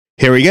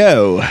Here we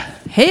go.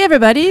 Hey,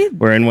 everybody.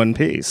 We're in one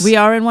piece. We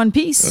are in one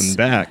piece. And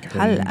back.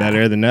 And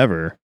better than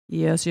ever.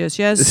 Yes.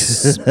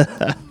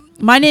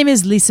 My name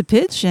is Lisa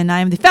Pitch, and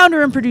I am the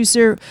founder and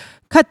producer.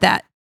 Cut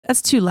that.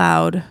 That's too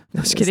loud.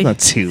 I'm just kidding.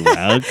 It's not too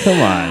loud. Come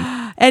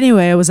on.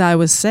 Anyway, as I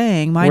was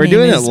saying, we're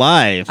doing it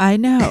live. I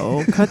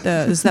know. Cut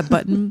is that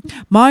button.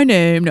 My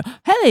name. No.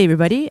 Hey,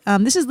 everybody.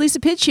 This is Lisa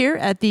Pitch here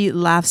at the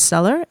Laugh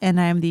Cellar, and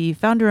I am the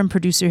founder and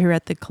producer here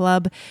at the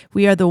club.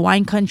 We are the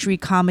Wine Country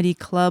Comedy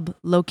Club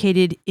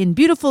located in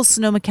beautiful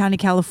Sonoma County,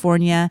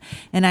 California,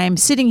 and I am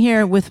sitting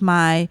here with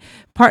my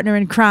partner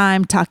in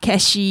crime,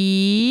 Takeshi.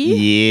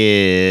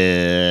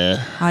 Yeah.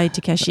 Hi,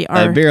 Takeshi.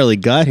 I barely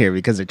got here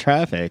because of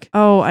traffic.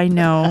 Oh, I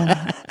know.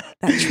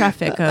 That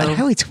traffic.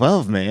 Highway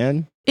 12,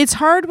 man. It's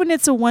hard when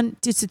it's a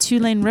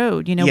 2-lane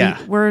road. You know,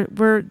 yeah.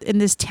 we're in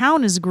this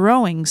town is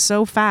growing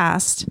so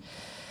fast.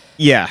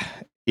 Yeah.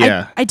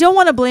 I don't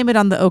want to blame it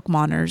on the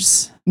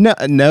Oakmoners.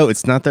 No,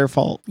 it's not their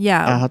fault.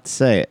 Yeah. I'll have to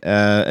say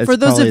it. For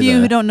those of you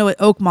who don't know what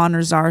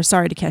Oakmoners are,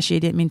 sorry, Takeshi, I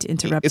didn't mean to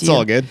interrupt you. It's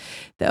all good.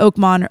 The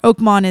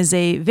Oakmon is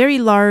a very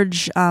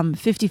large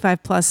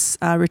 55-plus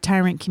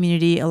retirement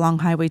community along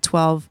Highway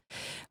 12.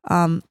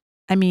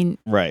 I mean,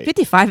 right.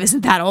 55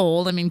 isn't that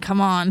old. I mean,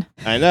 come on.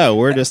 I know.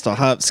 We're just a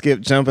hop,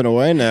 skip, jumping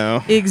away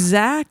now.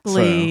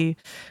 Exactly.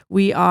 So.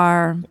 We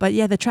are. But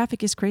yeah, the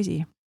traffic is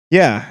crazy.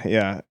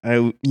 Yeah.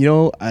 I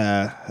knew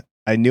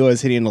I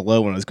was hitting a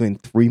low when I was going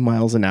 3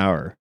 miles an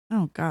hour.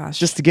 Oh, gosh.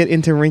 Just to get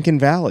into Rincon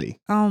Valley.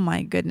 Oh,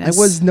 my goodness.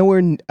 I was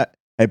nowhere.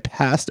 I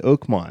passed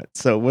Oakmont,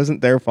 so it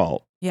wasn't their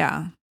fault.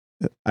 Yeah.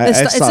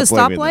 It's the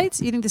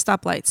stoplights? You think the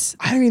stoplights?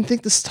 I don't even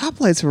think the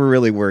stoplights were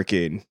really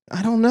working.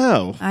 I don't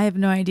know. I have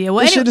no idea.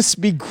 Well, they should just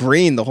be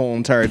green the whole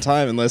entire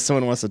time unless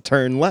someone wants to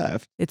turn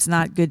left. It's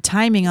not good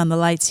timing on the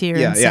lights here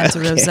in Santa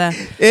Rosa.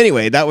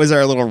 Anyway, that was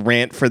our little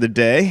rant for the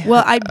day.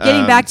 Well, I'm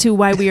getting back to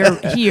why we are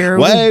here.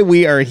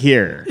 We are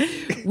here.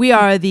 We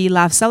are the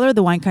Laugh Cellar,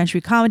 the Wine Country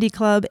Comedy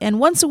Club, and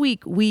once a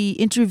week we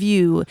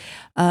interview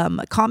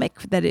a comic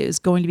that is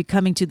going to be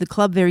coming to the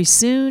club very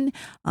soon.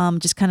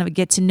 Just kind of a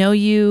get to know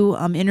you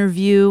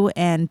interview,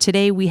 and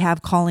today we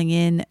have calling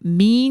in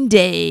Mean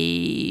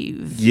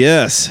Dave.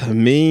 Yes,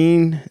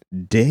 Mean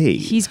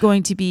Dave. He's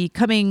going to be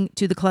coming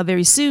to the club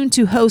very soon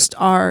to host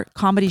our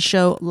comedy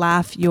show,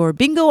 Laugh Your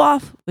Bingo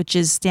Off, which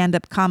is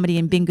stand-up comedy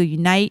and bingo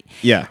unite.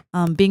 Yeah.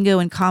 Bingo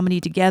and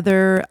comedy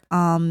together,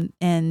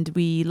 and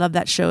we love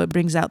that show. It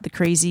brings out the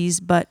crazies,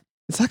 but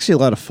it's actually a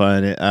lot of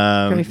fun.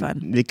 Very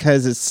fun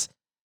because it's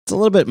a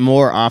little bit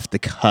more off the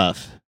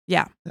cuff.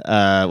 Yeah.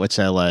 Which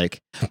I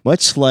like.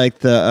 Much like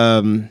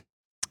the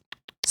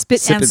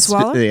Spit and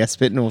Swallow.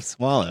 Spit and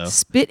Swallow.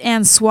 Spit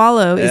and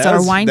Swallow is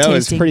our wine tasting. That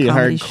was pretty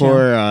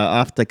hardcore show.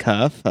 Off the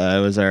cuff.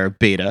 It was our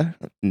beta.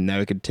 Now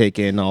we could take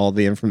in all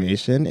the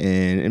information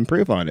and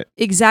improve on it.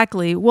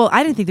 Exactly. Well,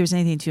 I didn't think there was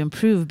anything to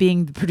improve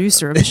being the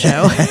producer of the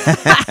show.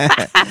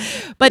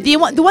 But the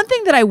one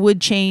thing that I would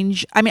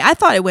change, I mean, I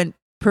thought it went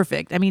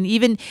perfect.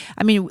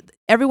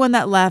 Everyone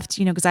that left,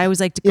 because I always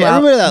like to go out.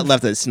 Everybody that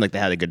left, it seemed like they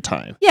had a good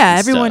time. Yeah,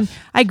 everyone. Stuff.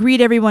 I greet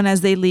everyone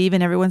as they leave,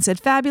 and everyone said,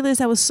 "Fabulous!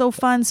 That was so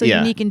fun, so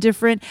unique and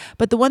different."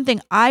 But the one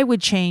thing I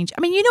would change,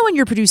 when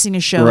you're producing a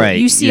show, right.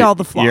 You see all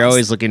the flaws. You're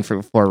always looking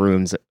for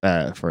rooms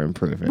for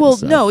improvement. Well,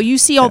 no, you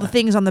see all the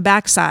things on the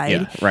backside.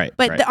 Yeah, right.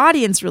 But the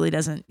audience really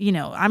doesn't.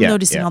 I'm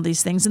noticing all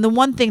these things, and the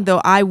one thing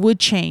though I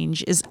would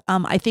change is,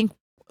 I think.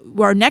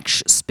 Our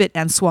next Spit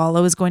and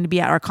Swallow is going to be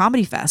at our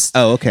Comedy Fest.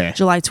 Oh, okay.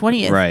 July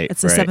 20th. Right.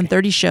 It's a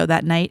 7:30 show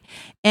that night.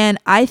 And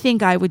I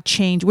think I would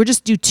change. We'll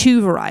just do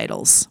 2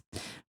 varietals.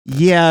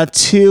 Yeah,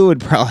 2 would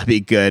probably be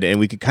good. And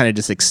we could kind of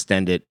just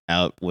extend it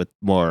out with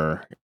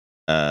more,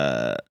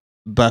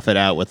 buff it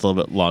out with a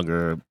little bit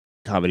longer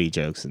comedy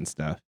jokes and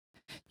stuff.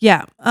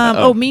 Yeah.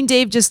 Mean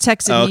Dave just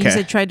texted me. He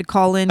said tried to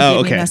call in,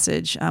 gave me a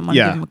message.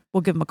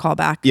 We'll give him a call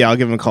back. Yeah, I'll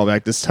give him a call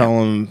back. Just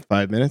tell him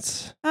 5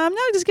 minutes. No,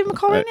 just give him a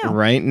call right now.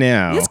 Right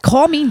now. Just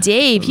call Mean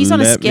Dave. He's on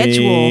a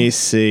schedule. Let me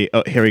see.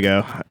 Oh, here we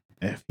go.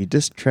 If you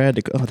just tried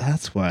to go,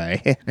 that's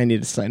why I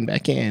need to sign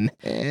back in.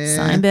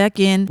 Sign back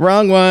in.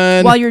 Wrong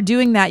one. While you're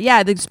doing that,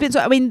 the spin.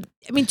 So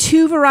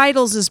 2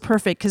 varietals is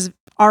perfect because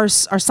our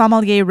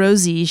sommelier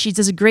Rosie, she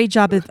does a great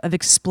job of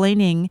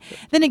explaining.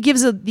 Then it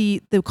gives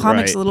the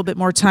comics a little bit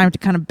more time to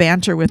kind of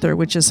banter with her,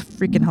 which is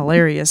freaking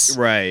hilarious.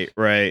 Right.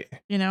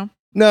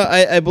 No,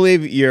 I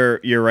believe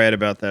you're right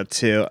about that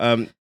too.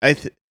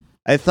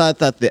 I thought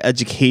that the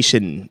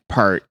education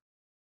part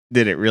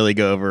didn't really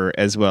go over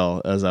as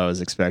well as I was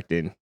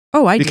expecting.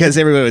 Oh, because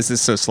everybody was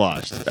just so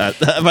sloshed by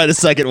the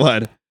second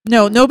one.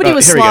 No, nobody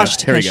was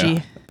sloshed. Here we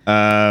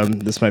go.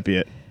 This might be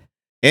it.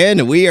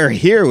 And we are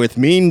here with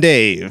Mean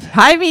Dave.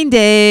 Hi, Mean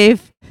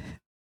Dave.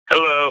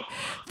 Hello.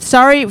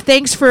 Sorry,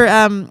 thanks for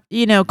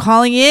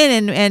calling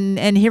in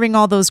and hearing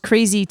all those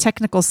crazy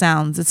technical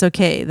sounds. It's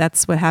okay.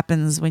 That's what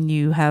happens when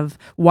you have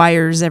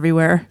wires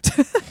everywhere.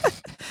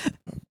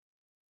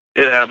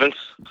 It happens.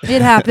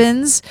 It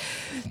happens.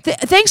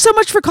 Thanks so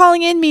much for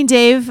calling in, Mean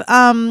Dave.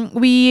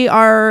 We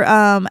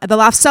are the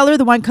Laugh Cellar,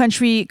 the Wine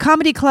Country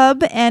Comedy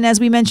Club, and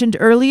as we mentioned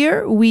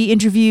earlier, we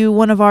interview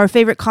one of our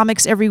favorite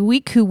comics every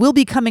week who will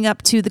be coming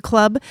up to the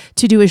club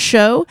to do a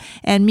show.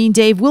 And Mean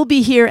Dave will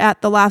be here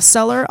at the Laugh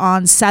Cellar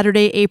on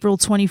Saturday, April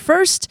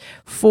 21st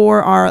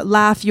for our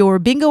Laugh Your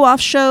Bingo Off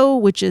show,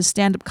 which is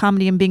stand-up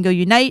comedy and bingo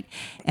unite.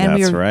 And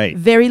we are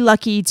very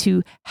lucky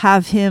to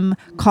have him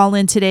call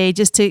in today.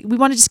 We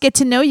want to just get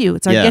to know you.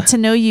 It's our Get to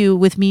Know You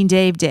with Mean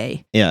Dave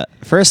Day. Yeah.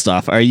 First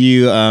off, are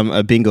you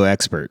a bingo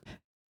expert?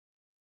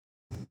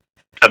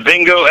 A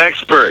bingo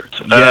expert?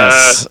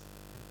 Yes.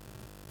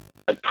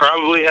 I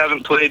probably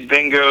haven't played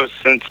bingo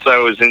since I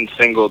was in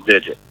single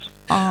digits.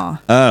 Oh,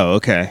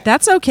 okay.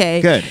 That's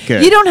okay.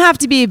 Good. You don't have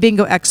to be a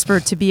bingo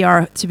expert to be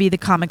the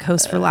comic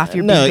host for Laugh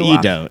Your Bingo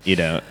Off. No, you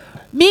don't.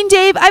 Mean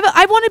Dave,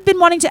 I've been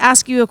wanting to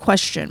ask you a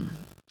question.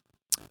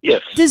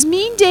 Yes. Does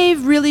Mean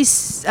Dave really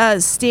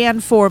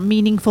stand for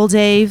Meaningful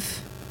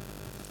Dave?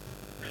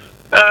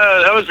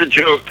 That was a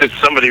joke that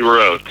somebody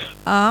wrote.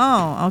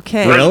 Oh,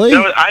 okay. Really?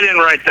 I didn't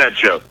write that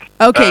joke.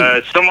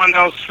 Okay. Someone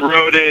else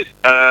wrote it.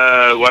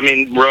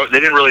 They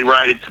didn't really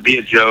write it to be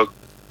a joke.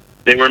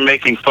 They were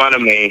making fun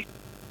of me,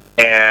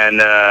 and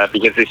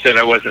because they said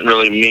I wasn't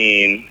really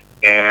mean,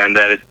 and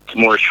that it's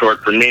more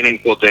short for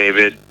Meaningful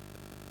David.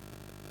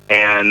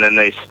 And then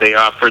they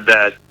offered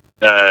that.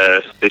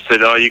 They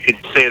said, "Oh, you could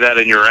say that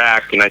in your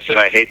act," and I said,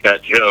 "I hate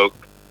that joke.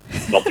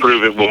 I'll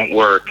prove it won't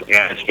work,"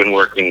 and it's been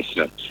working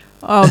since.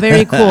 Oh,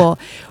 very cool.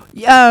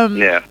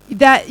 Yeah.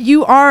 That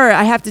you are,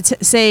 I have to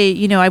say,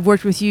 I've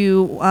worked with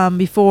you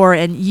before,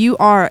 and you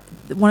are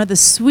one of the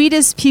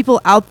sweetest people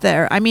out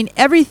there. I mean,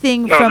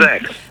 everything from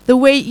thanks. the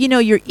way,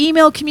 your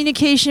email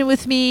communication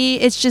with me,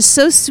 it's just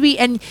so sweet.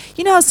 And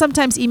you know how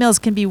sometimes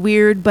emails can be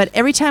weird, but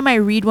every time I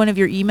read one of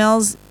your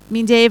emails,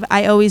 Mean Dave,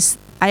 I always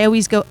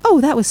go,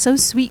 "Oh, that was so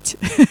sweet."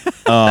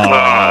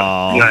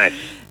 Oh, nice.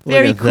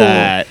 Very cool.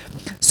 That.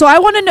 So I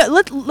want to know.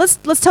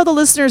 Let's tell the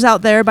listeners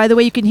out there. By the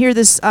way, you can hear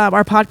this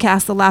our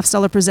podcast, The Laugh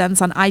Cellar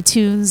Presents, on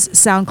iTunes,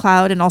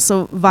 SoundCloud, and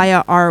also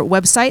via our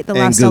website,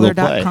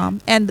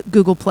 thelaughcellar.com, and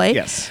Google Play.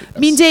 Yes.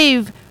 Mean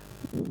Dave,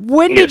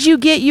 when did you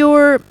get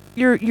your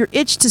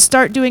itch to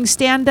start doing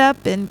stand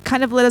up, and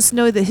kind of let us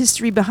know the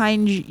history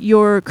behind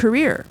your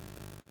career?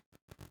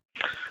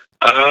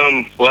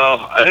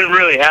 Well, I didn't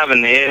really have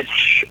an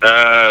itch.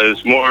 It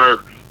was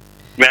more.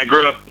 I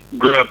grew up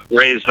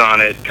raised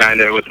on it,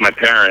 kind of with my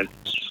parents.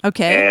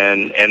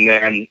 Okay. And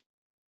then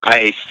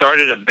I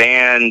started a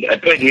band. I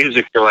played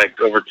music for like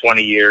over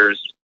 20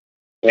 years,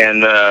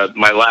 and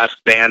my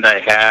last band I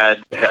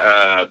had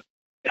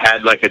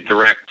like a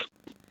direct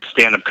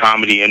stand-up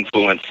comedy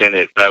influence in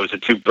it. But I was a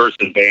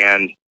 2-person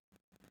band,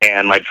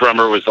 and my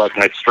drummer was like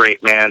my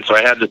straight man. So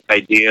I had this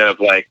idea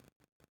of like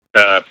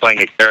playing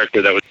a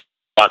character that was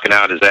talking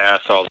out his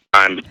ass all the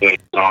time between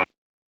songs,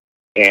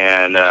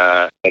 and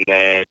my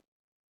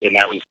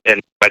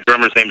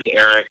drummer's name is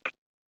Eric.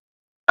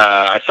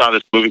 I saw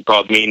this movie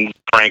called Mean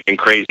Frank and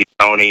Crazy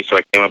Tony, so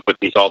I came up with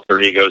these alter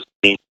egos: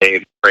 Mean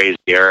Dave, Crazy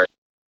Eric.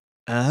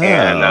 Oh.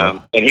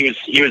 And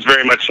he was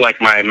very much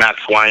like my Matt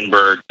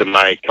Weinberg to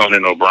my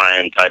Conan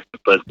O'Brien type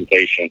of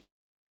presentation.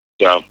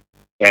 So,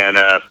 and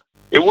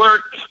it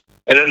worked.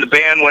 And then the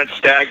band went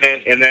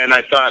stagnant, and then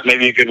I thought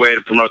maybe a good way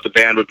to promote the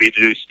band would be to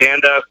do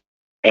stand-up.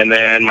 And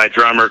then my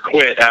drummer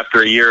quit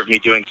after a year of me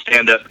doing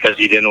stand-up because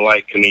he didn't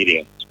like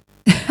comedians.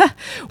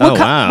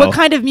 What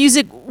kind of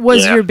music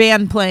was your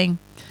band playing?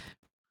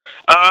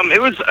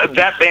 It was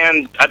that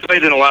band. I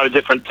played in a lot of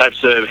different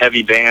types of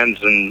heavy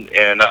bands and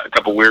a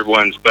couple weird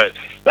ones, but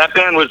that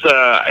band was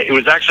it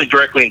was actually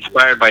directly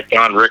inspired by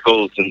Don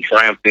Rickles and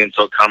Triumph the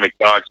Insult Comic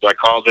Dog, so I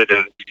called it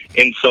an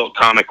insult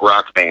comic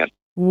rock band.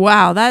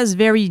 Wow, that is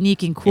very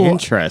unique and cool.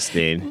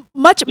 Interesting.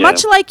 Much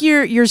like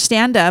your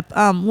stand up,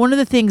 one of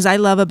the things I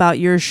love about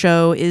your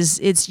show is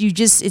it's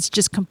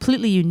just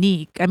completely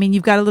unique. I mean,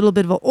 you've got a little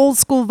bit of an old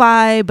school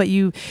vibe, but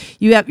you're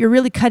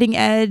really cutting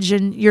edge,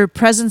 and your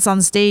presence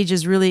on stage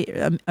is really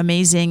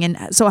amazing.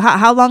 And so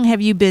how long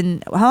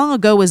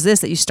ago was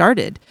this that you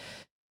started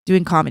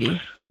doing comedy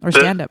or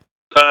stand up?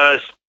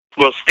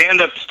 Well,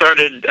 stand up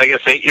started, I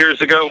guess, 8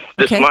 years ago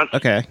this month.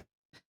 Okay.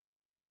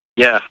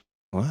 Yeah.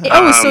 Wow.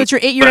 Oh, so it's your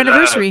 8-year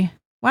anniversary.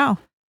 Wow.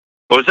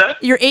 What was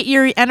that? Your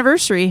 8-year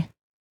anniversary.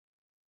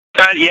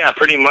 Yeah,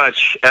 pretty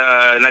much.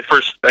 And I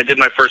did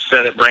my first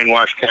set at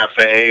Brainwash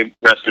Cafe.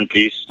 Rest in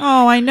peace.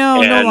 Oh, I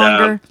know. No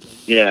longer.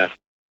 Yeah.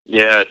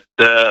 What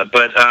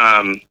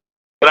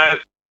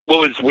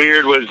was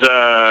weird was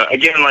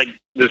again, like,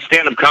 the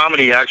stand-up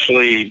comedy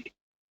actually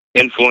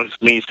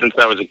influenced me since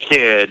I was a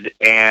kid,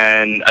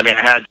 and I mean,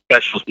 I had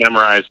specials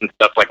memorized and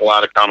stuff like a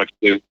lot of comics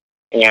do,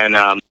 and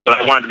but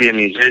I wanted to be a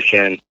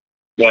musician.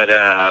 But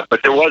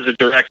there was a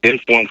direct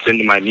influence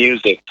into my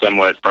music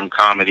somewhat from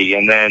comedy.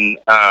 And then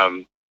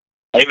I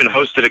even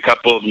hosted a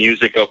couple of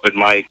music open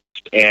mics,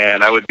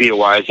 and I would be a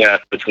wise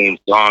ass between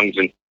songs.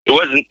 And it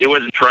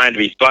wasn't trying to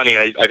be funny.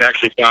 I've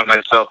actually found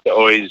myself to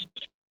always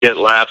get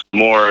laughs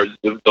more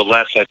the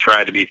less I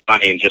try to be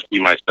funny and just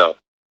be myself.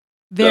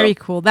 Very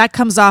cool. That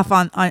comes off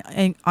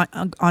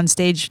on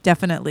stage,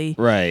 definitely.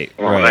 Right.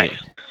 Nice.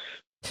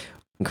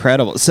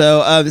 Incredible.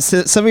 So,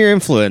 some of your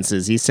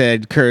influences. You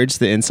said Courage,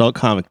 the Insult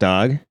Comic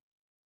Dog.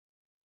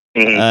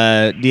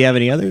 Mm-hmm. Do you have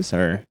any others,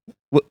 or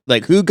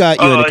like who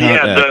got you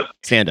into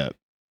stand up?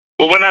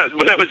 Well, when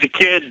I was a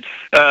kid,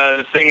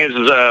 the thing is,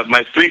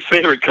 my three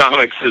favorite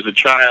comics as a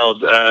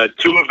child.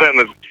 Two of them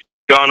have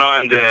gone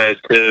on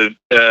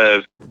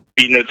to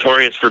be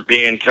notorious for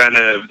being kind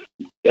of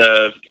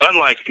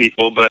unlike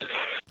people, but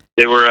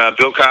they were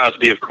Bill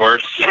Cosby, of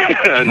course,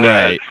 and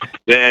Right.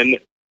 then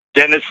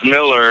Dennis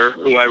Miller,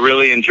 who I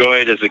really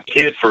enjoyed as a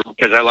kid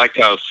because I liked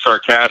how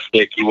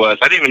sarcastic he was.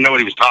 I didn't even know what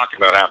he was talking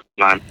about half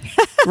the time.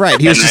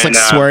 Right, he was just like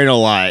swearing a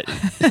lot.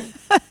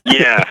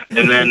 Yeah,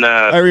 and then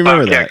I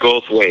remember Bobcat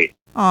Goldthwait.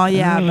 Oh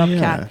yeah,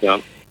 Bobcat. Yeah.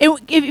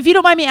 If you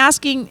don't mind me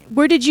asking,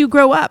 where did you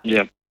grow up?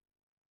 Yeah,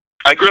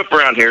 I grew up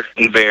around here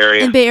in the Bay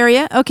Area. In Bay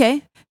Area,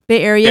 okay.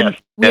 Bay Area.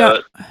 Yeah.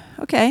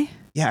 Okay.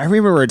 Yeah, I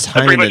remember a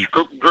time. I pretty much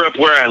grew up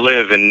where I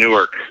live in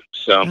Newark.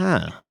 So.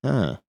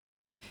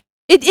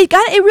 It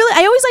really.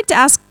 I always like to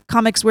ask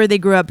comics where they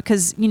grew up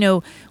because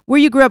where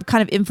you grew up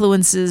kind of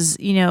influences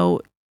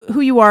who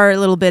you are a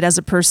little bit as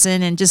a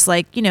person and just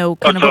like kind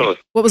of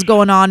what was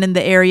going on in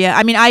the area.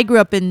 I mean, I grew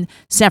up in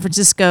San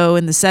Francisco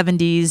in the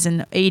 70s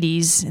and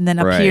 80s, and then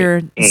up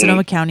here in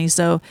Sonoma County.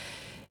 So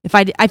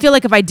I feel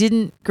like if I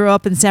didn't grow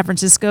up in San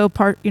Francisco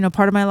part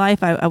of my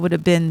life, I would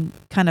have been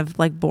kind of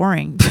like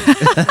boring.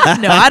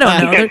 No, I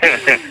don't know.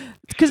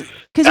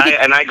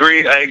 And I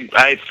agree.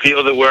 I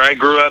feel that where I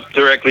grew up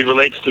directly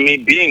relates to me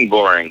being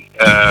boring.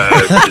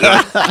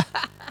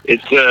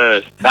 It's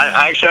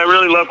I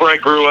really love where I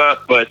grew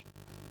up, but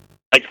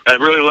I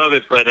really love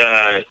it. But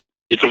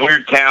it's a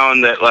weird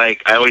town that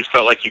like I always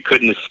felt like you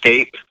couldn't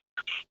escape.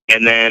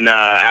 And then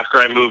after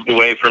I moved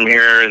away from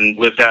here and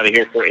lived out of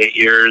here for 8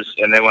 years,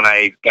 and then when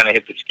I kind of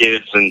hit the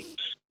skids and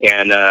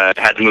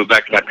had to move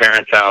back to my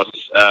parents'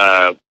 house,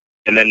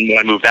 and then when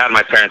I moved out of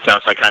my parents'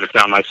 house, I kind of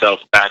found myself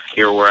back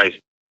here where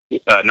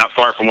not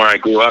far from where I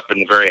grew up in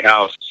the very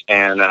house,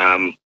 and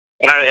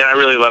I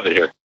really love it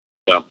here.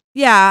 So.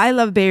 Yeah, I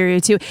love Bay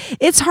Area too.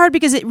 It's hard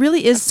because it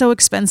really is so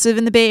expensive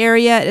in the Bay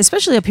Area,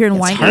 especially up here in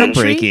wine country. It's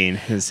heartbreaking,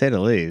 to say the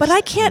least. But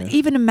I can't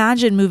even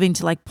imagine moving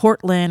to like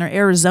Portland or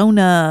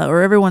Arizona,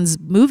 or everyone's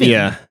moving.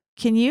 Yeah.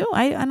 Can you?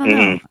 I don't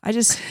know. I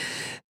just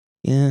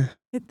the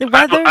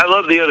weather. I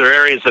love the other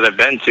areas that I've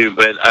been to,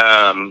 but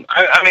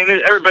I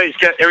mean,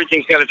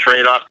 everything's got a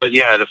trade-off. But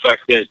yeah, the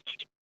fact that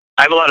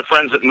I have a lot of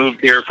friends that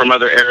moved here from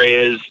other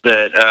areas.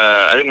 That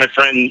I think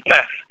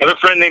I have a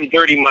friend named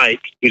Dirty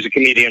Mike, who's a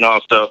comedian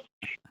also.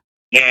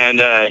 And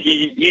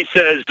he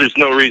says there's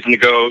no reason to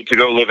go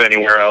live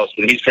anywhere else,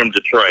 and he's from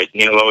Detroit.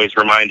 And he'll always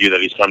remind you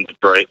that he's from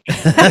Detroit,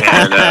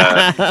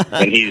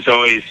 and he's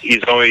always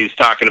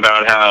talking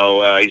about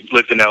how he's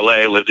lived in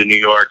L.A., lived in New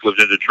York, lived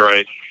in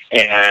Detroit,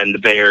 and the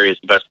Bay Area is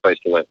the best place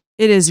to live.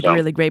 It is a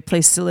really great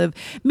place to live.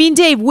 Mean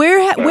Dave,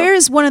 where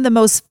is one of the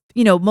most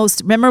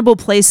memorable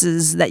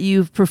places that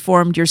you've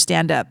performed your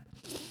stand-up?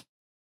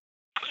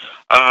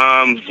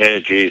 Yeah,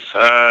 geez.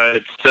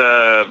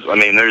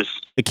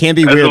 It can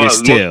be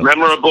weirdest too.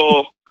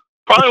 Memorable.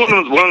 Probably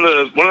one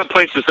of the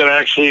places that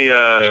actually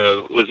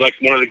was like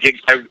one of the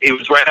gigs. It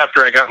was right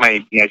after I got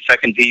my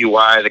second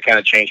DUI that kind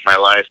of changed my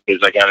life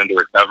because I got into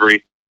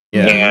recovery.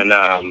 Yeah. And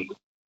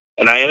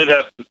I ended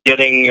up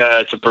getting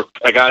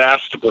I got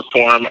asked to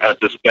perform at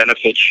this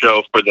benefit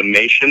show for the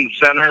Mason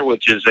Center,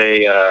 which is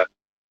a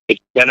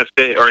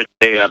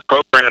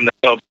program that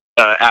helps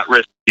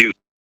at-risk youth.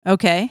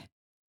 Okay.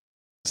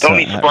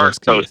 Tony Sparks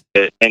hosted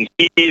it, and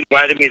he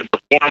invited me to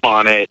perform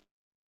on it.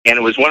 And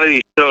it was one of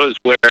these shows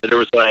where there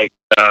was like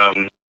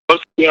close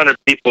to 200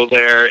 people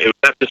there. It was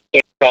at this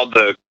place called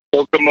the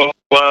Kokomo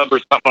Club or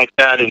something like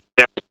that in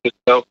San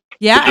Francisco.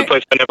 Yeah, it's a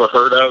place I never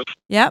heard of.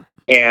 Yep.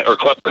 Or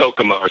Club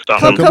Kokomo or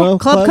something. Club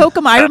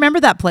Kokomo. I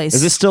remember that place.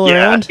 Is it still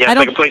around? Yeah, it's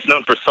like a place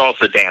known for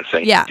salsa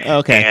dancing. Yeah.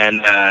 Okay.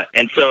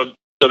 And so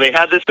they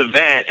had this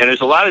event, and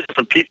there's a lot of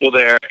different people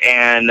there,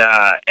 and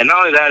not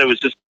only that, it was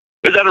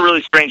at a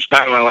really strange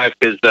time in my life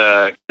because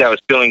I was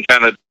feeling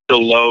kind of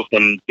still low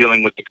from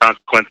dealing with the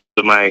consequences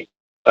of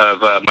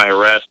my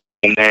arrest,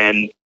 and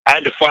then I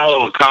had to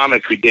follow a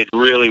comic who did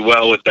really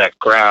well with that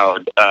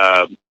crowd,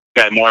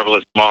 guy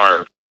Marvelous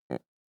Marv,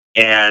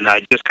 and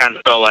I just kind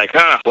of felt like,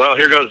 well,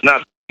 here goes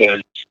nothing.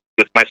 Because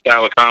with my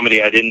style of comedy,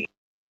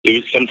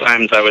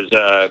 sometimes I was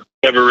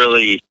never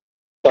really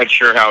quite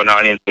sure how an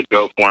audience would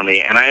go for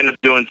me, and I ended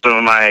up doing some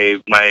of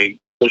my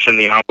pushing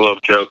the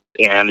envelope jokes,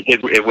 and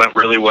it went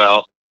really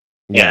well.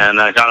 Yeah.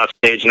 And I got off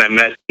stage and I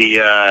met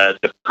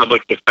the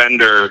public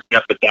defender,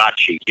 Jeff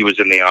Adachi. He was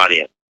in the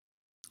audience.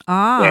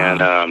 Ah.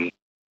 And and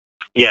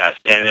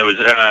it was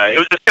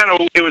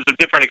a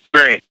different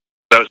experience.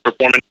 I was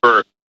performing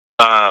for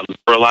a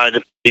lot of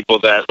different people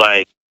that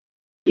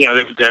they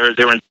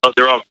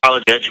were all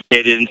college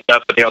educated and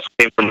stuff, but they also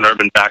came from an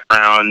urban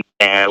background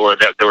or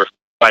that they were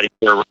fighting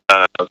for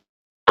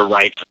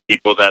rights of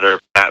people that are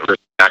at risk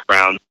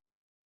backgrounds,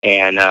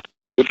 and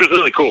which was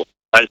really cool.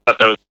 I just thought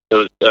that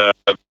was a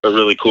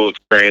really cool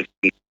experience.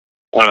 And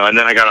And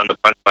then I got on the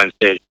punchline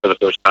stage for the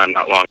first time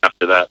not long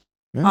after that.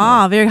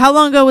 How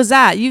long ago was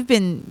that?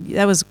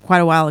 That was quite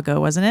a while ago,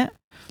 wasn't it?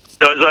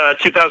 It was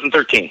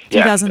 2013. 2013.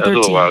 Yeah, that was a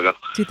little while ago.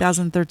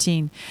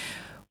 2013.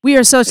 We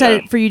are so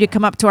excited for you to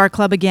come up to our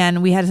club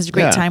again. We had such a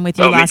great time with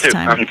you last me too.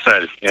 time. I'm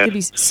excited. Yeah. It's gonna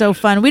be so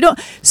fun.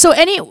 So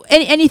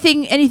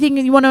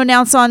anything you want to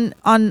announce on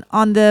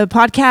the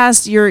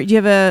podcast? Do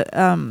you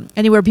have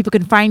anywhere people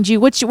can find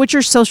you? What's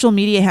your social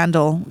media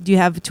handle? Do you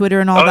have Twitter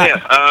and all that?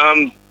 Yeah.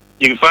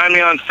 You can find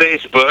me on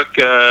Facebook,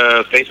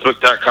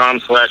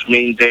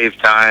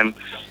 facebook.com/meandavetime.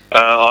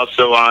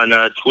 Also on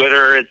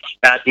Twitter, it's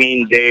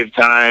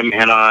 @meandavetime,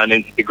 and on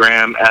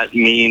Instagram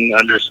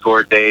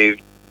 @mean_Dave.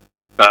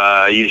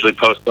 I usually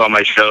post all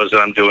my shows that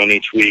I'm doing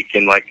each week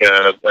in like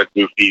a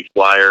goofy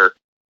flyer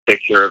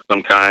picture of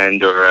some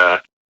kind, perform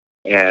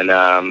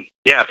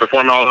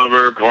all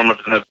over, perform up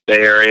in the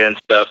Bay Area and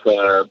stuff.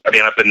 Up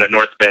in the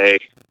North Bay.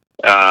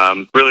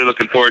 Really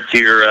looking forward to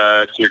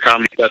your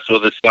comedy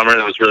festival this summer.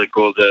 That was really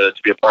cool to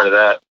be a part of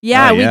that.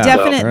 Yeah, we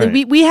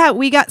definitely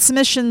we got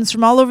submissions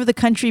from all over the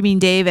country,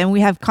 Dave, and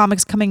we have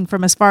comics coming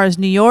from as far as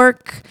New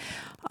York,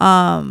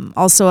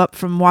 also up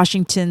from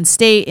Washington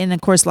State, and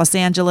of course Los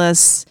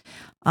Angeles.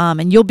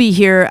 And you'll be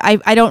here.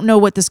 I don't know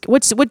what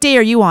day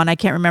are you on? I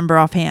can't remember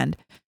offhand.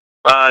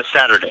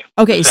 Saturday.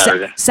 Okay,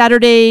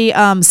 Saturday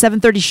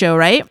 7:30 show,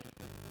 right?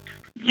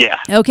 Yeah.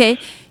 Okay.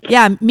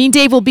 Yeah, Mean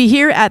Dave will be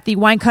here at the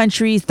Wine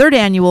Country, 3rd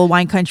annual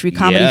Wine Country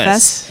Comedy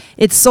Fest.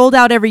 It's sold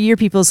out every year,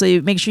 people,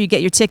 so make sure you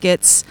get your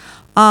tickets.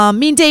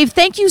 Mean Dave,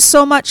 thank you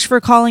so much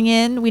for calling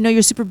in. We know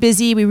you're super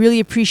busy. We really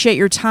appreciate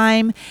your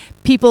time.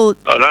 People,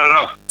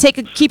 no.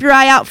 Keep your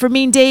eye out for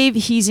Mean Dave.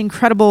 He's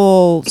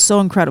incredible, so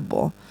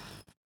incredible.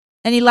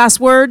 Any last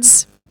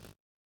words?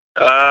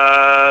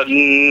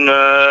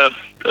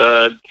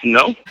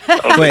 No.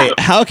 Wait,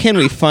 how can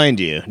we find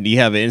you? Do you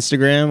have an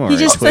Instagram or he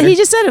just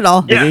said it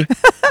all. Yeah.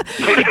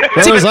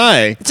 Where was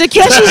I?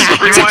 Podcast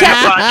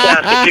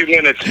a few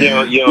minutes,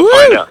 you'll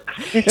find out.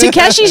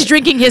 Takeshi's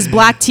drinking his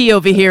black tea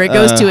over here. It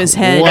goes to his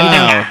head.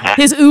 Wow.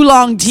 His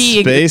oolong tea.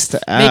 Spaced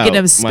out. Making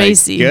him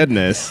spacey. My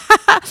goodness.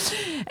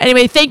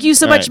 Anyway, thank you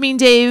so much, Mean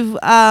Dave.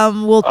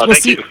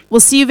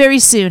 We'll see you very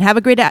soon. Have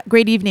a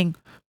great evening.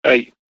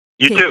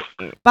 You too.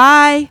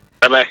 Bye.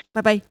 Bye-bye.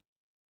 Bye-bye.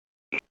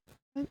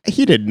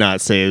 He did not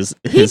say his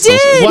He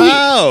did.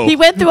 Wow. He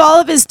went through all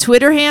of his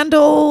Twitter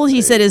handle.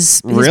 He said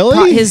his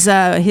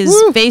Facebook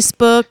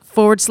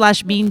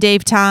 /Mean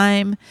Dave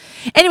Time.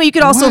 Anyway, you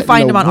could also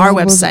find him on our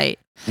website.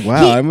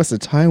 Wow, I must have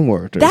time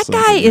warped. That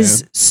guy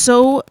is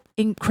so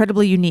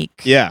incredibly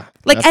unique. Yeah.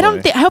 I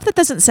hope that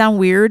doesn't sound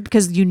weird,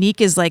 because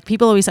unique is like,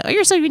 people always say, "Oh,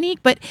 you're so unique,"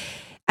 but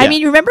I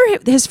mean, you remember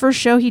his first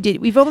show he did?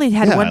 We've only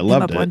had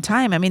one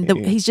time. I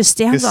mean, he just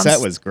stands on. His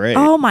set was great.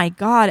 Oh my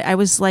God. I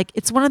was like,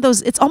 it's one of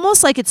those, it's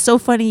almost like it's so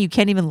funny you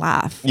can't even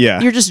laugh. Yeah.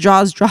 You're just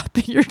jaws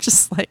dropping. You're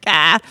just like,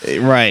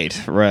 Right.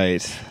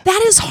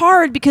 That is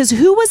hard, because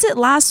who was it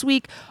last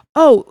week?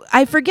 Oh,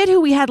 I forget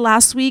who we had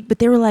last week, but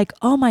they were like,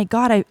 oh my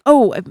God. I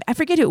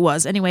forget who it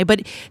was anyway,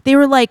 but they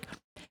were like,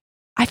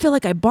 I feel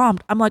like I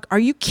bombed. I'm like, are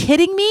you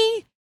kidding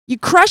me? You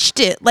crushed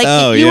it. Like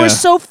you were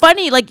so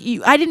funny. Like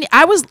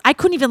I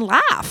couldn't even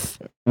laugh.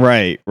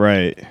 Right.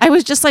 I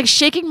was just like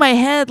shaking my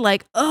head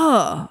like,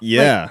 ugh.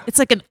 Yeah. Like, it's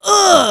like an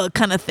ugh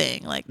kind of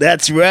thing. Like,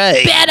 that's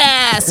right.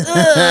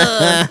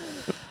 Badass.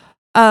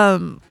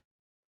 Ugh.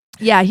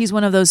 Yeah, he's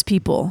one of those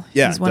people.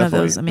 Yeah, he's one of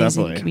those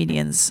amazing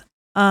comedians.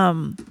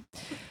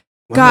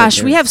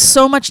 Gosh, we have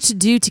so much to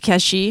do,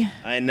 Takeshi.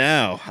 I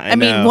know. I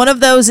mean, one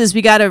of those is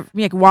we got to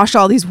wash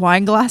all these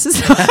wine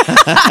glasses.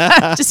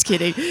 Just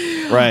kidding.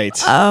 Right.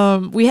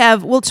 We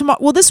have tomorrow.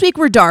 Well, this week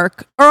we're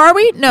dark, or are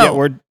we? No, yeah,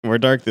 we're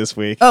dark this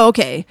week. Oh,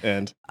 okay.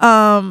 And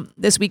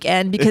this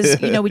weekend, because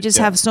we just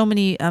have so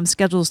many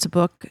schedules to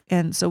book,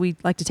 and so we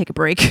like to take a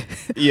break.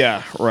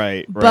 Yeah.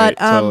 Right. But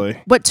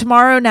totally. But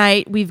tomorrow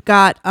night we've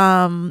got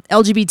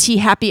LGBT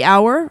happy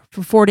hour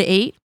from 4 to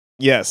 8.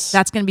 Yes.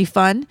 That's going to be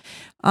fun.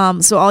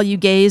 So all you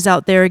gays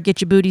out there,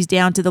 get your booties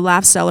down to the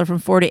Laugh Cellar from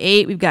 4 to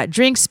 8. We've got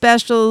drink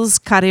specials,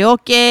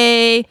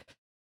 karaoke.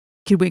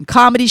 Could win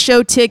comedy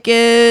show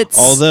tickets.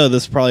 Although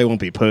this probably won't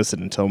be posted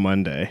until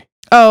Monday.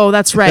 Oh,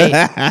 that's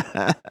right.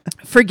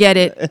 Forget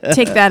it.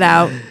 Take that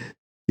out.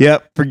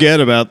 Yep.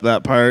 Forget about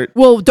that part.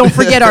 Well, don't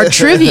forget our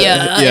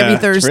trivia every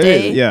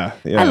Thursday. Yeah.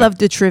 I love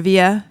the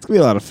trivia. It's going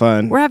to be a lot of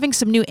fun. We're having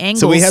some new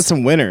angles. So we had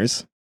some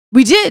winners.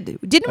 We did.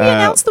 Didn't we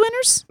announce the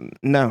winners?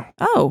 No.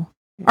 Oh.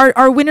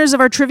 Our winners of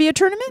our trivia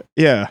tournament?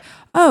 Yeah.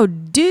 Oh,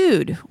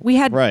 dude. We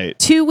had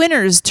 2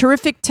 winners.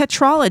 Terrific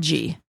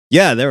tetralogy.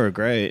 Yeah, they were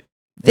great.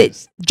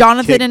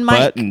 Jonathan and Mike.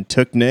 Butt and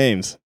took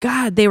names.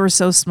 God, they were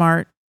so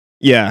smart.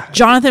 Yeah.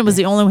 Jonathan was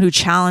the only one who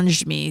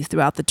challenged me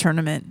throughout the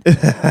tournament.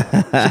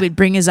 So we'd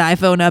bring his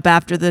iPhone up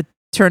after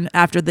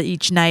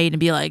each night and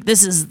be like,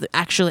 this is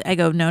actually, I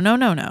go, no.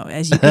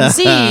 As you can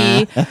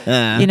see,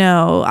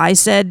 I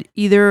said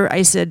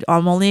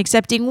I'm only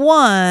accepting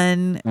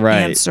one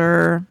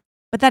answer.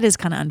 But that is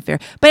kind of unfair.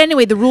 But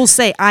anyway, the rules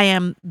say I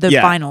am the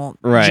final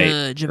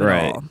judge of it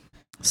all.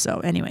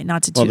 So anyway,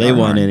 not to toot they our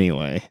won horn.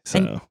 anyway. So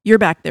and you're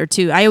back there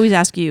too. I always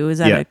ask you, is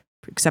that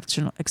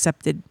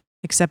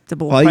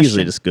acceptable Well, I question.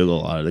 usually just Google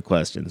a lot of the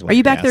questions. Are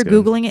you back there Ask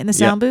them. Googling it in the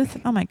sound Yep.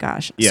 booth? Oh my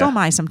gosh. Yeah. So am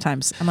I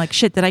sometimes. I'm like,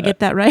 shit, did I get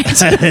that right?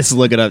 Let's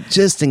look it up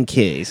just in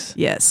case.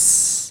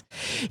 Yes.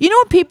 You know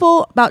what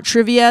people about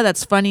trivia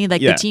that's funny?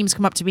 Like Yeah. the teams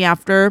come up to me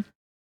after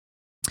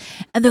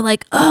and they're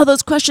like, oh,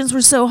 those questions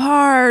were so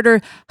hard,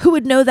 or who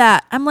would know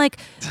that? I'm like,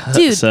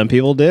 dude. Some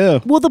people do.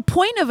 Well, the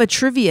point of a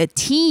trivia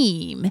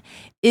team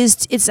is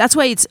that's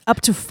why it's up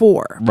to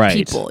 4 Right.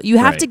 people. You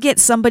have Right. to get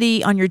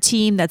somebody on your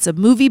team that's a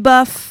movie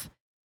buff,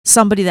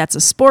 somebody that's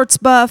a sports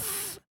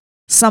buff,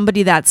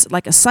 somebody that's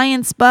like a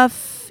science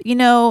buff,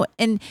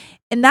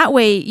 and that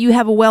way you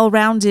have a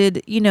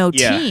well-rounded, Yeah.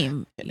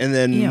 team. And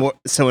then You know.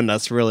 someone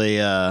that's really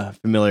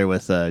familiar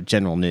with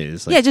general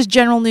news. Yeah, just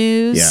general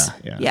news.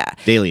 Yeah.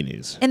 Daily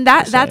news. And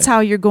per se. that's how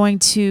you're going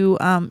to,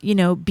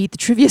 beat the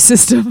trivia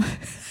system.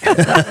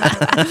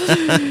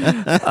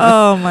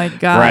 Oh my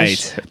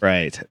gosh!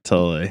 Right.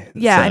 Totally.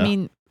 Yeah, So, I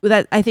mean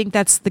I think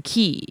that's the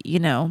key,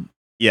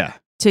 Yeah.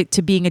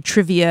 to being a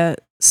trivia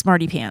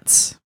smarty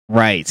pants.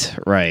 Right.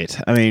 I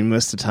mean,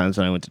 most of the times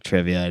when I went to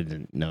trivia, I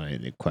didn't know any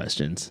of the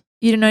questions.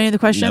 You didn't know any of the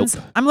questions?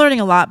 Nope. I'm learning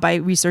a lot by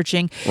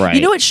researching. Right.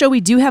 You know what show we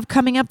do have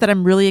coming up that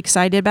I'm really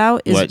excited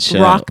about is What show?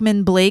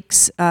 Rockman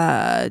Blake's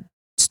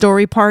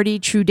Story Party,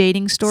 True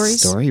Dating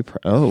Stories.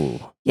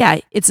 Oh. Yeah,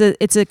 it's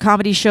a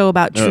comedy show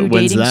about true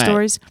when's dating that?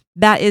 stories.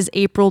 That is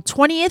April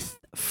 20th,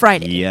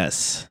 Friday.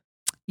 Yes.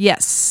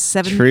 Yes,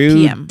 7 True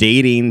p.m.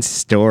 dating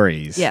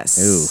stories. Yes.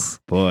 Ooh,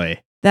 boy.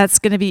 That's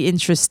going to be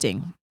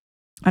interesting.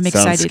 I'm Sounds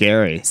excited.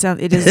 scary. It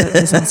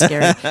sounds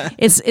scary.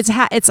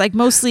 It's like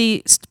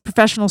mostly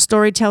professional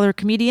storyteller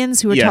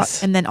comedians who are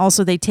Yes. and then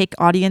also they take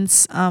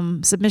audience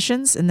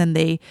submissions and then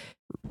they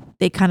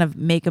kind of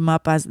make them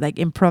up as like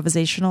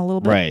improvisational a little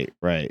bit.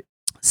 Right.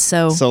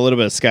 So So a little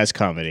bit of sketch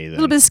comedy. Then.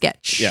 a little bit of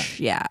sketch. Yeah.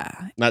 Yeah.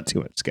 Not too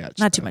much sketch.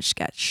 Not too much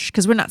sketch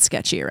because we're not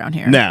sketchy around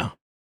here. No.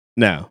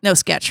 No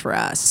sketch for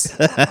us.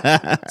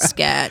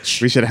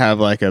 Sketch. We should have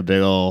like a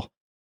big old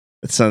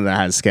something that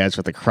has sketch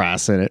with a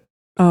cross in it.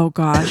 Oh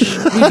gosh,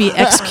 we'd be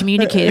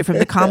excommunicated from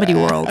the comedy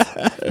world.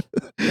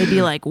 They'd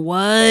be like,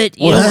 "What?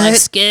 You don't like What?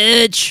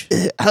 sketch?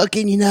 How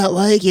can you not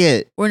like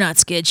it? We're not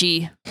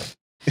sketchy."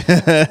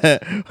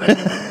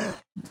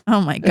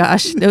 Oh my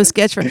gosh, no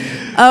sketch for.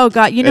 Oh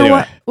god, you know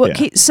Anyway, what? yeah.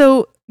 Okay,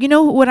 so you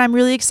know what I'm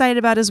really excited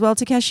about as well,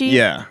 Takeshi?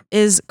 Yeah.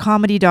 Is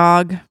Comedy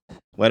Dog.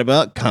 What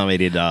about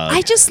Comedy Dog?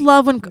 I just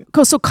love when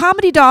so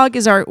Comedy Dog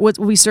is what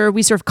we serve.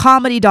 We serve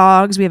comedy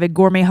dogs. We have a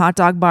gourmet hot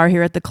dog bar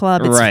here at the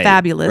club. It's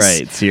fabulous.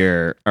 Right.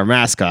 It's our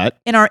mascot.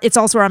 And it's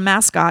also our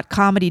mascot,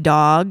 Comedy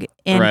Dog.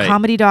 And Right.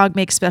 Comedy Dog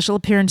makes special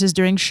appearances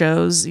during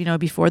shows,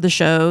 before the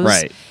shows.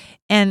 Right.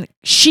 And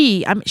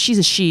she's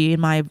a she in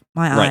my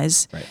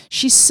eyes. Right.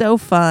 She's so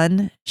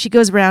fun. She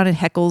goes around and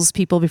heckles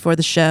people before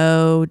the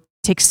show,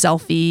 takes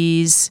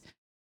selfies.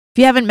 If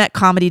you haven't met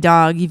Comedy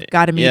Dog, you've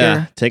got to meet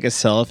her. Take a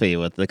selfie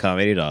with the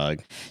Comedy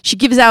Dog. She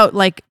gives out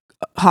like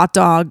hot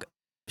dog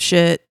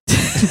shit.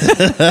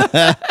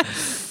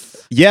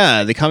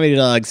 Yeah, the Comedy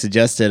Dog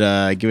suggested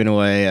giving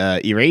away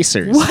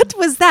erasers. What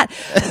was that?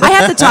 I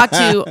have to talk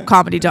to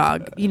Comedy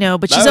Dog,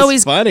 but That she's was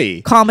always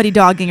funny. comedy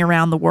dogging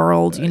around the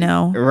world,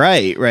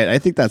 Right. I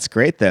think that's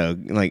great though.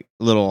 Like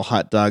little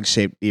hot dog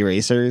shaped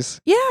erasers.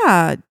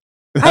 Yeah.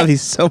 That'd be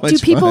so much fun. Do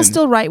people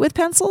still write with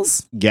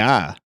pencils?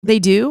 Yeah. They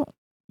do.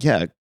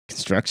 Yeah.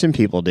 Construction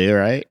people do,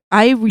 right?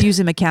 I use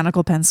a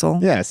mechanical pencil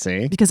Yeah,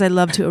 see? because I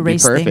love to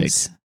erase perfect.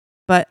 things.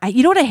 But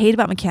you know what I hate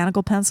about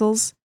mechanical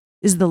pencils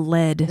is the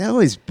lead. It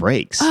always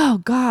breaks. Oh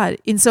God!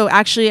 And so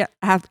actually,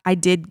 I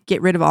did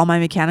get rid of all my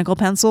mechanical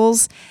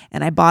pencils,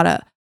 and I bought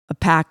a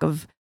pack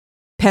of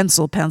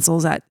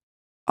pencils at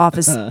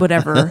Office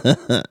whatever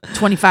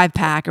 25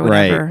 pack or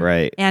whatever.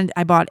 Right. And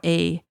I bought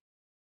a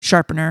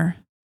sharpener,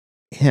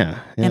 Yeah.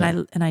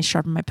 and I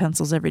sharpen my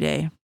pencils every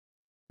day.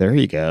 There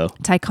you go.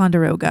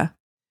 Ticonderoga.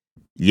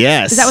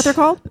 Yes. Is that what they're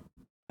called?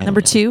 I don't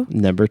Number know. 2?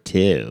 Number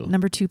 2.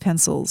 Number 2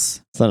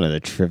 pencils. It's not another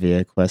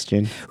trivia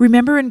question.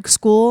 Remember in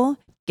school,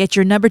 get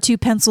your number 2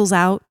 pencils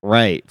out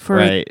Right.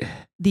 For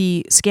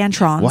the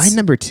Scantrons. Why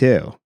number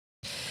 2?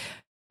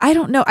 I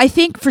don't know. I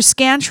think for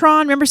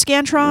Scantron, remember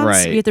Scantrons?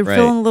 Right, You have to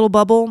fill in a little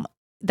bubble.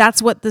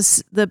 That's what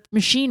the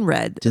machine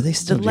read. Do they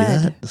still the do lead.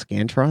 that? The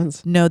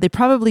Scantrons? No, they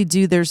probably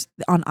do theirs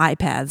on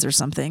iPads or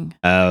something.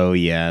 Oh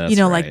yeah, that's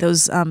like right.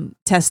 those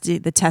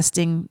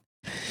testing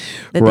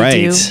that Right,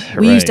 they do.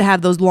 We used to right.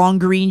 have those long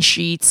green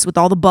sheets with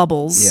all the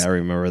bubbles. Yeah, I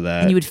remember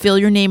that. And you would fill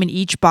your name in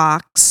each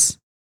box,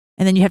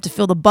 and then you have to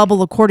fill the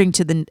bubble according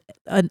to the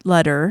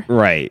letter.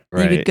 Right.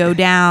 And you would go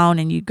down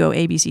and you'd go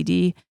A, B, C,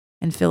 D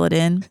and fill it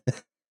in.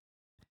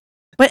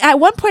 But at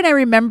one point, I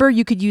remember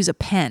you could use a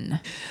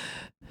pen.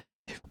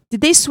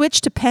 Did they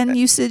switch to pen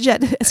usage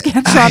at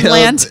Scantron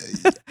Land?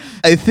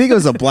 I think it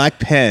was a black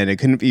pen. It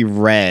couldn't be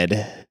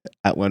red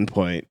at one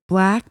point.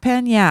 Black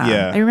pen? Yeah.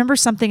 Yeah. I remember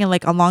something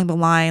like along the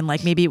line,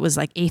 like maybe it was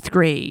like 8th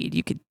grade.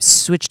 You could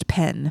switch to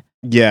pen.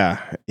 Yeah.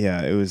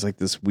 It was like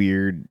this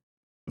weird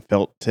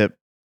felt tip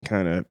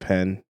kind of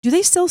pen. Do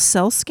they still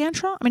sell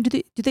Scantron? I mean,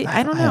 do they?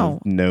 I don't know.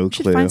 have no We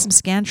should clue. find some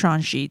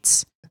Scantron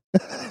sheets.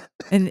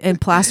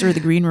 and plaster the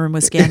green room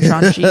with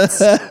Scantron sheets.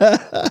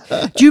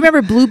 Do you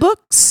remember blue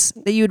books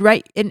that you would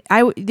write? And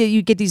that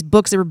you'd get these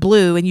books that were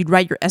blue, and you'd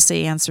write your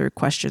essay answer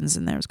questions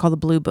in there. It was called the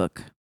blue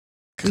book.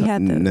 We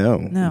had the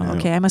no.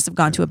 Okay, I must have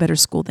gone to a better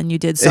school than you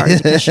did. Sorry,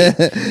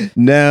 Takeshi.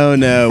 No.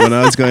 When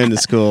I was going to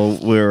school,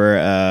 we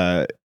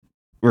were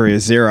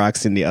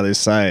Xeroxing the other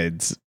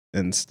sides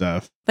and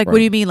stuff. Like, what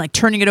do you mean? Like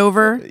turning it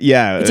over?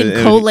 Yeah. It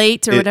didn't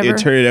collate or whatever? It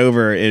turn it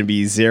over and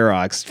be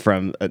Xeroxed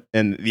from,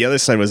 and the other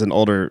side was an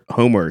older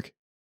homework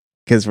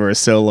because we were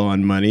so low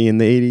on money in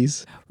the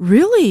 80s.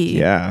 Really?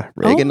 Yeah.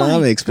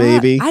 Reaganomics,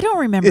 baby. I don't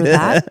remember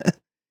that.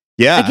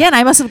 Yeah. Again,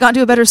 I must have gone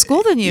to a better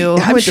school than you.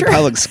 I went to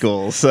public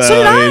school. So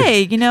did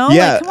I. You know?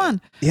 Yeah. Like, come on.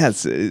 Yeah,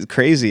 it's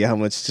crazy how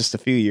much just a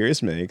few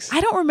years makes.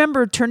 I don't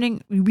remember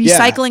recycling.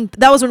 Yeah.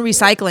 That was when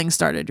recycling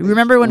started.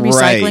 Remember when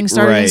recycling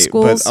started in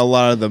schools? But a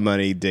lot of the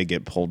money did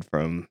get pulled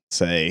from,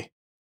 say,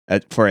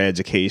 for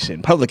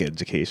education, public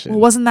education. Well,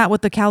 wasn't that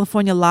what the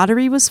California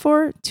lottery was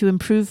for? To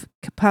improve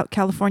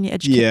California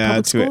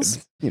public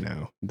schools?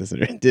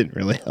 It didn't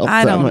really help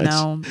I that don't much.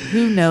 know.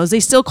 Who knows? They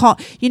still call.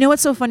 You know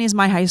what's so funny is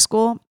my high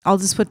school. I'll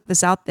just put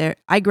this out there.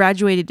 I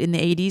graduated in the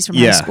 80s from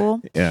high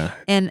school. Yeah.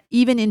 And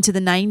even into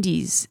the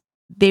 90s,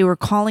 they were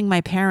calling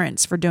my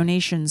parents for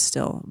donations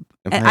still.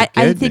 And I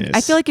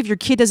feel like if your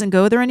kid doesn't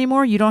go there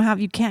anymore, you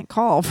can't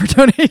call for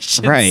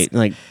donations. Right.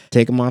 Like,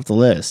 take them off the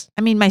list.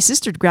 I mean, my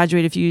sister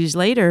graduated a few years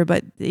later,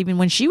 but even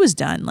when she was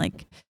done,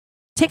 like,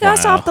 take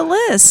us off the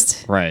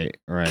list. Right.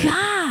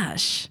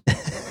 Gosh.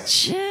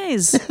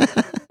 Jeez.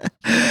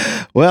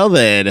 Well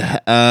then,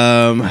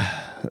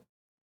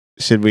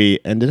 should we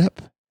end it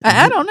up?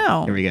 I don't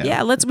know. Here we go.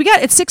 Yeah, it's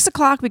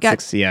 6:00. We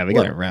got we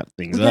gotta wrap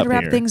things up.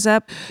 Things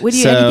up.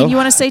 Anything you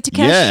want to say,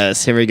 Takesh?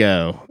 Yes, here we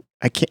go.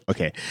 I can't.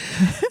 Okay.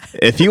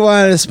 If you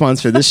want to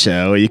sponsor this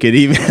show, you can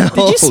email Did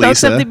you smoke Lisa.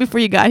 something before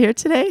you got here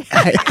today?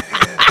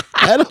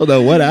 I don't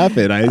know what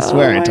happened. I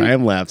swear I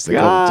time lapsed a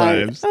couple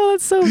times. Oh,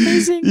 that's so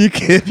amazing.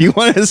 If you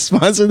want to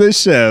sponsor the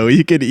show,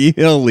 you can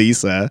email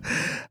Lisa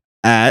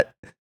at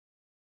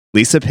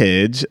Lisa at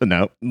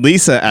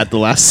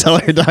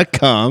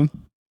thelastseller.com.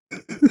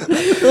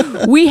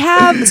 We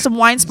have some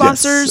wine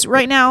sponsors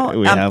right now,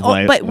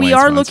 but we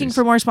are looking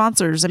for more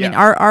sponsors. I mean,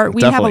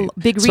 we have a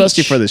big reach,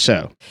 especially for the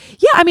show.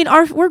 Yeah, I mean,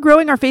 we're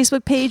growing our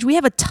Facebook page. We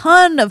have a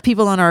ton of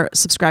people on our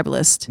subscribe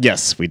list.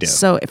 Yes, we do.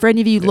 So, for any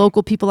of you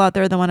local people out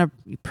there that want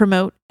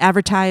to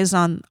advertise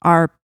on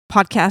our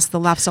podcast, The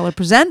Laugh Cellar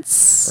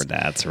Presents.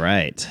 That's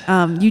right.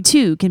 You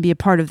too can be a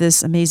part of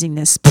this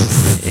amazingness.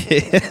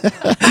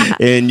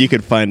 And you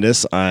can find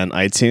us on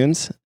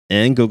iTunes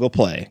and Google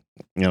Play.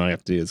 You know, all you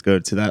have to do is go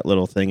to that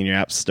little thing in your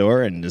app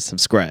store and just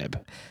subscribe.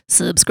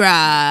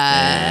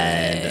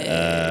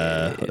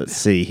 And, let's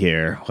see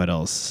here. What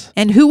else?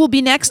 And who will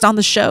be next on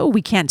the show?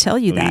 We can't tell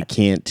you that. We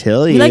can't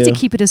tell you. We like to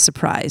keep it a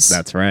surprise.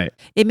 That's right.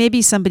 It may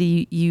be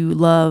somebody you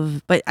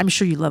love, but I'm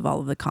sure you love all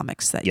of the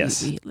comics that we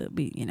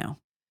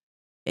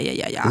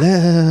Yeah.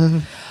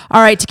 Love. All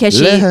right,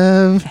 Takeshi.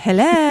 Love.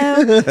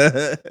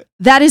 Hello.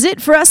 That is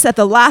it for us at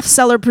the Laugh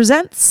Cellar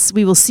Presents.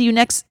 We will see you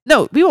next.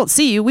 No, we won't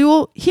see you. We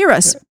will hear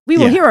us. We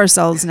will hear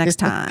ourselves next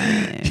time.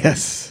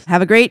 Yes.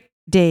 Have a great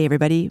day,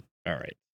 everybody. All right.